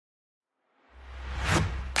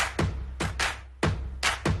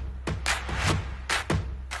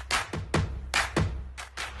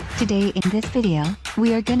Today in this video,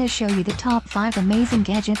 we are gonna show you the top 5 amazing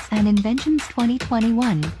gadgets and inventions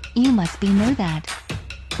 2021. You must know that.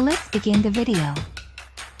 Let's begin the video.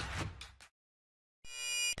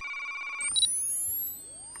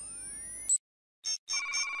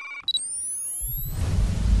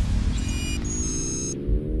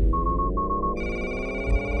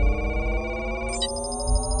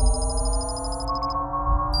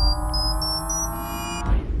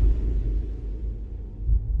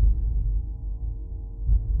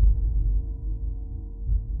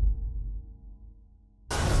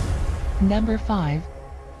 Number 5.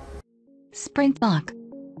 SPRINBOK.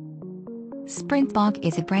 SPRINBOK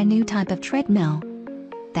is a brand new type of treadmill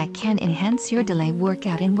that can enhance your delay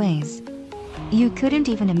workout in ways you couldn't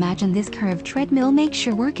even imagine. This curved treadmill makes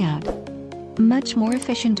your workout much more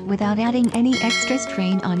efficient without adding any extra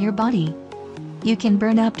strain on your body. You can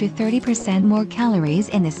burn up to 30% more calories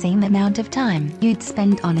in the same amount of time you'd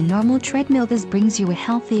spend on a normal treadmill. This brings you a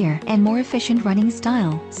healthier and more efficient running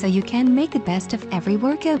style, so you can make the best of every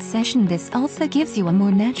workout session. This also gives you a more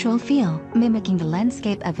natural feel, mimicking the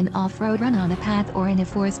landscape of an off-road run on a path or in a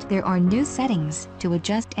forest. There are no settings to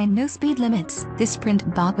adjust and no speed limits. The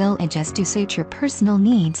SPRINBOK will adjust to suit your personal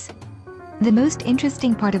needs. The most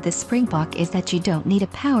interesting part of the SPRINBOK is that you don't need a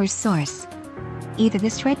power source. Either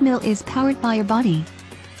this treadmill is powered by your body.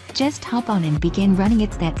 Just hop on and begin running.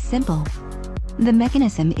 It's that simple. The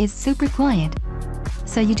mechanism is super quiet,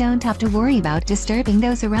 so you don't have to worry about disturbing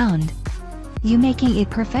those around you, making it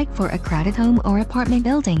perfect for a crowded home or apartment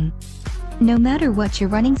building. No matter what your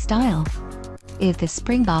running style, the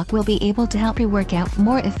SPRINBOK will be able to help you work out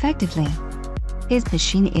more effectively. His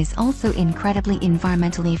machine is also incredibly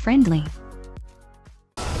environmentally friendly.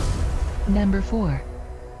 Number 4.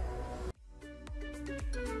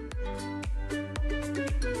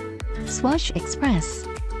 SWASH Express.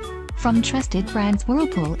 From trusted brands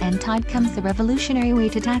Whirlpool and Tide comes the revolutionary way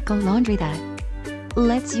to tackle laundry that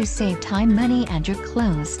lets you save time, money, and your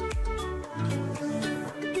clothes.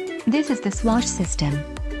 This is the SWASH system,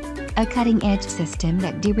 a cutting-edge system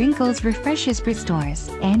that de-wrinkles, refreshes, restores,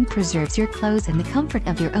 and preserves your clothes in the comfort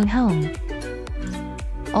of your own home,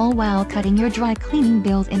 all while cutting your dry cleaning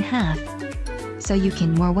bills in half, so you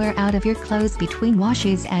can more wear out of your clothes between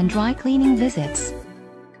washes and dry cleaning visits.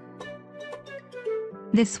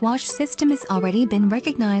 The SWASH system has already been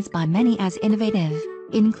recognized by many as innovative,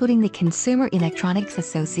 including the Consumer Electronics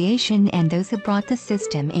Association and those who brought the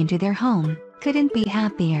system into their home. Couldn't be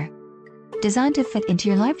happier. Designed to fit into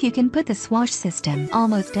your life, you can put the SWASH system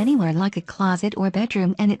almost anywhere, like a closet or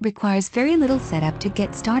bedroom, and it requires very little setup to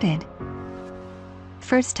get started.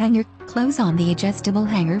 First, hang your clothes on the adjustable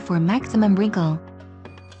hanger for maximum wrinkle.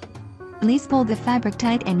 Please pull the fabric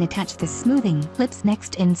tight and attach the smoothing clips.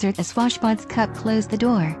 Next, insert a SWASH buds cup, close the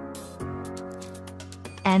door,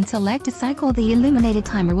 and select a cycle. The illuminated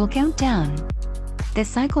timer will count down the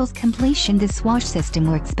cycle's completion. The SWASH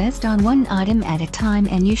system works best on one item at a time,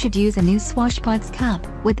 and you should use a new SWASH buds cup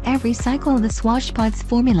with every cycle. The SWASH buds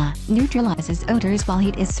formula neutralizes odors while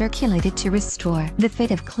heat is circulated to restore the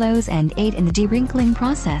fit of clothes and aid in the de-wrinkling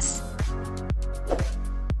process.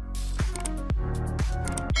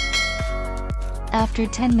 After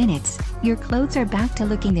 10 minutes, your clothes are back to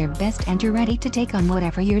looking their best and you're ready to take on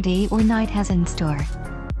whatever your day or night has in store.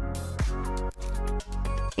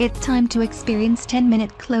 It's time to experience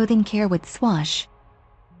 10-minute clothing care with SWASH.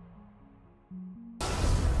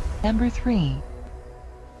 Number 3.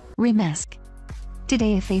 REMASK.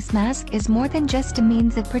 Today, a face mask is more than just a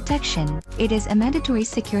means of protection. It is a mandatory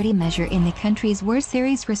security measure in the countries where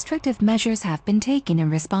serious restrictive measures have been taken in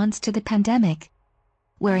response to the pandemic.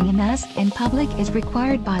 Wearing a mask in public is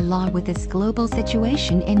required by law. With this global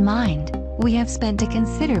situation in mind, we have spent a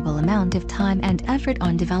considerable amount of time and effort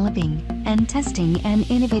on developing and testing an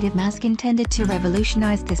innovative mask intended to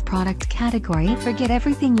revolutionize this product category. Forget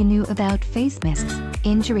everything you knew about face masks.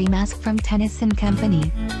 Injury mask from Tennyson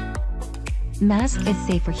Company. Mask is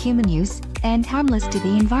safe for human use and harmless to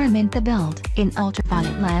the environment. The built-in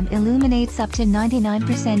ultraviolet lamp illuminates up to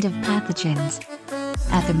 99% of pathogens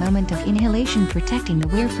at the moment of inhalation, protecting the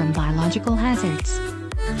wearer from biological hazards.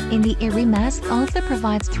 In the air, REMASK also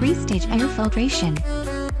provides 3-stage air filtration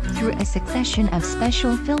through a succession of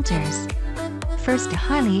special filters. First, a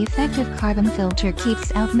highly effective carbon filter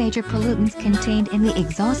keeps out major pollutants contained in the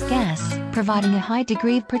exhaust gas, providing a high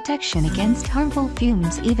degree of protection against harmful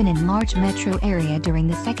fumes even in large metro area. During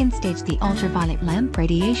the second stage, the ultraviolet lamp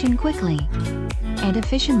radiation quickly and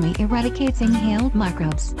efficiently eradicates inhaled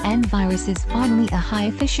microbes and viruses. Finally, a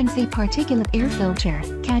high-efficiency particulate air filter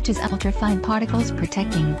catches ultrafine particles,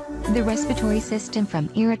 protecting the respiratory system from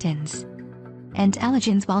irritants and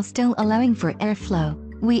allergens while still allowing for airflow.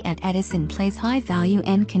 We at Edison place high value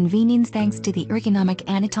and convenience thanks to the ergonomic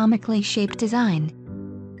anatomically shaped design.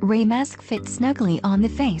 REMASK fits snugly on the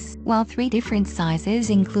face, while 3 different sizes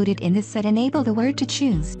included in the set enable the wearer to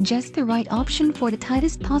choose just the right option for the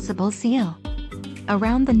tightest possible seal.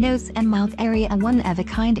 Around the nose and mouth area, a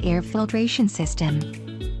one-of-a-kind air filtration system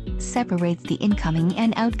separates the incoming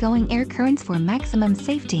and outgoing air currents for maximum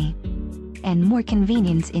safety and more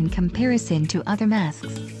convenience in comparison to other masks,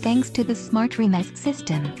 thanks to the smart REMASK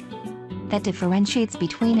system that differentiates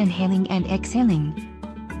between inhaling and exhaling.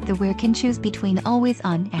 The wearer can choose between always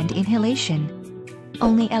on and inhalation.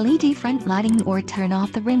 Only LED front lighting or turn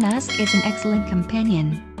off the REMASK is an excellent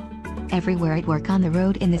companion everywhere at work, on the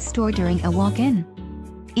road, in the store, during a walk-in.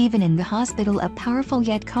 Even in the hospital, a powerful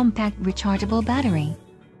yet compact rechargeable battery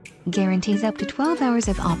guarantees up to 12 hours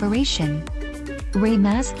of operation.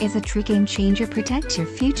 REMASK is a true game changer. Protect your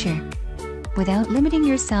future without limiting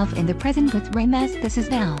yourself in the present with REMASK. This is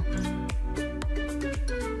now.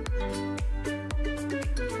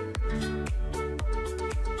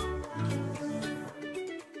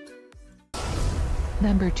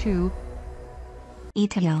 Number 2.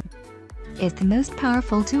 ITEHIL is the most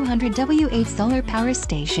powerful 200 W8 solar power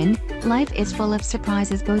station. Life is full of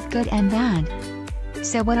surprises, both good and bad.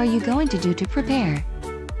 So what are you going to do to prepare?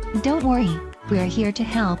 Don't worry, we are here to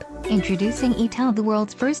help. Introducing ITEHIL, the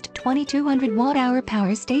world's first 2200 watt-hour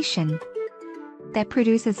power station that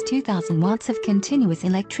produces 2000 watts of continuous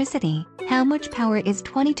electricity. How much power is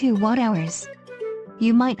 22 watt-hours?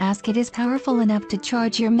 You might ask. It is powerful enough to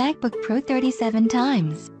charge your MacBook Pro 37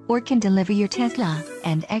 times, or can deliver your Tesla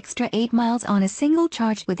and extra 8 miles on a single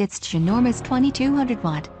charge with its ginormous 2200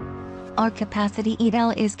 watt. Our capacity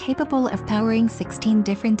ITEHIL is capable of powering 16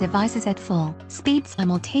 different devices at full speed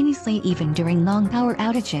simultaneously, even during long power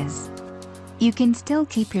outages. You can still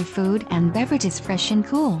keep your food and beverages fresh and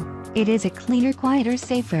cool. It is a cleaner, quieter,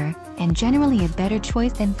 safer, and generally a better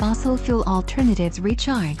choice than fossil fuel alternatives.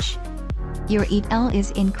 Recharge your ITEHIL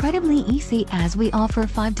is incredibly easy, as we offer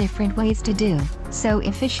 5 different ways to do so.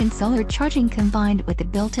 Efficient solar charging combined with the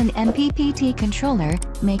built-in MPPT controller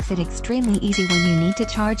makes it extremely easy when you need to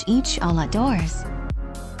charge each all outdoors.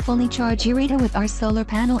 Fully charge your ITEHIL with our solar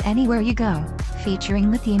panel anywhere you go,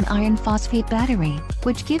 featuring lithium iron phosphate battery,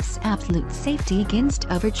 which gives absolute safety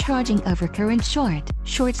against overcharging, overcurrent,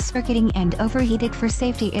 short-circuiting, and overheated. For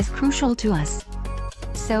safety is crucial to us.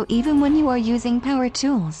 So even when you are using power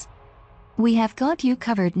tools, we have got you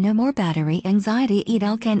covered. No more battery anxiety.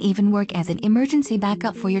 ITEHIL can even work as an emergency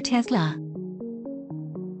backup for your Tesla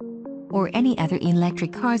or any other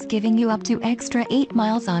electric cars, giving you up to extra 8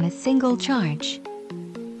 miles on a single charge.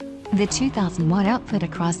 The 2000 watt output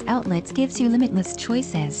across outlets gives you limitless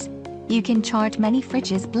choices. You can charge many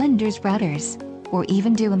fridges, blenders, routers, or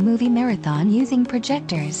even do a movie marathon using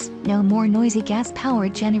projectors. No more noisy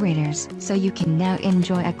gas-powered generators, so you can now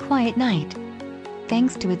enjoy a quiet night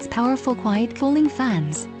thanks to its powerful quiet cooling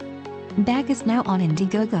fans. Bag is now on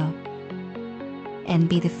Indiegogo and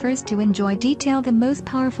be the first to enjoy ITEHIL, the most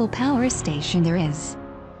powerful power station there is.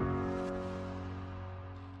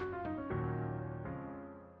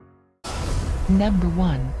 Number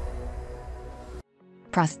 1.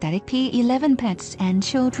 Prosthetic P11. Pets and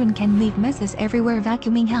children can leave messes everywhere.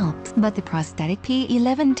 Vacuuming helps, but the prosthetic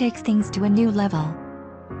P11 takes things to a new level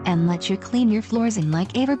and lets you clean your floors in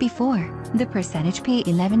like ever before. The PROSCENIC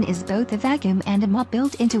P11 is both a vacuum and a mop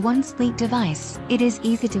built into one sleek device. It is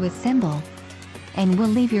easy to assemble and will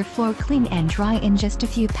leave your floor clean and dry in just a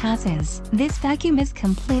few passes. This vacuum is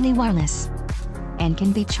completely wireless and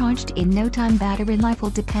can be charged in no time. Battery life will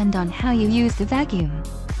depend on how you use the vacuum,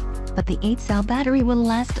 but the 8-cell battery will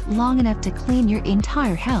last long enough to clean your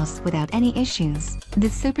entire house without any issues. The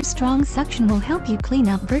super strong suction will help you clean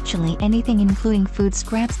up virtually anything, including food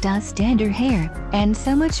scraps, dust, and your hair, and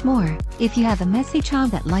so much more. If you have a messy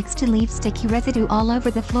child that likes to leave sticky residue all over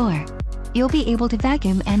the floor, you'll be able to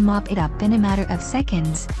vacuum and mop it up in a matter of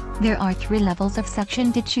seconds. There are 3 levels of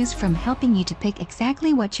suction to choose from, helping you to pick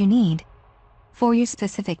exactly what you need for your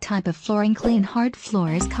specific type of flooring. Clean hard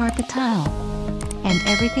floors, carpet, tile, and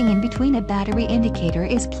everything in between. A battery indicator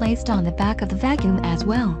is placed on the back of the vacuum as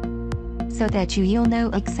well, so that you'll know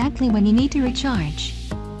exactly when you need to recharge.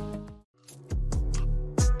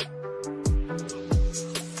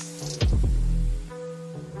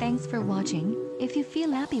 Thanks for watching. If you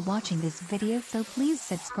feel happy watching this video, so please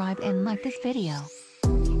subscribe and like this video.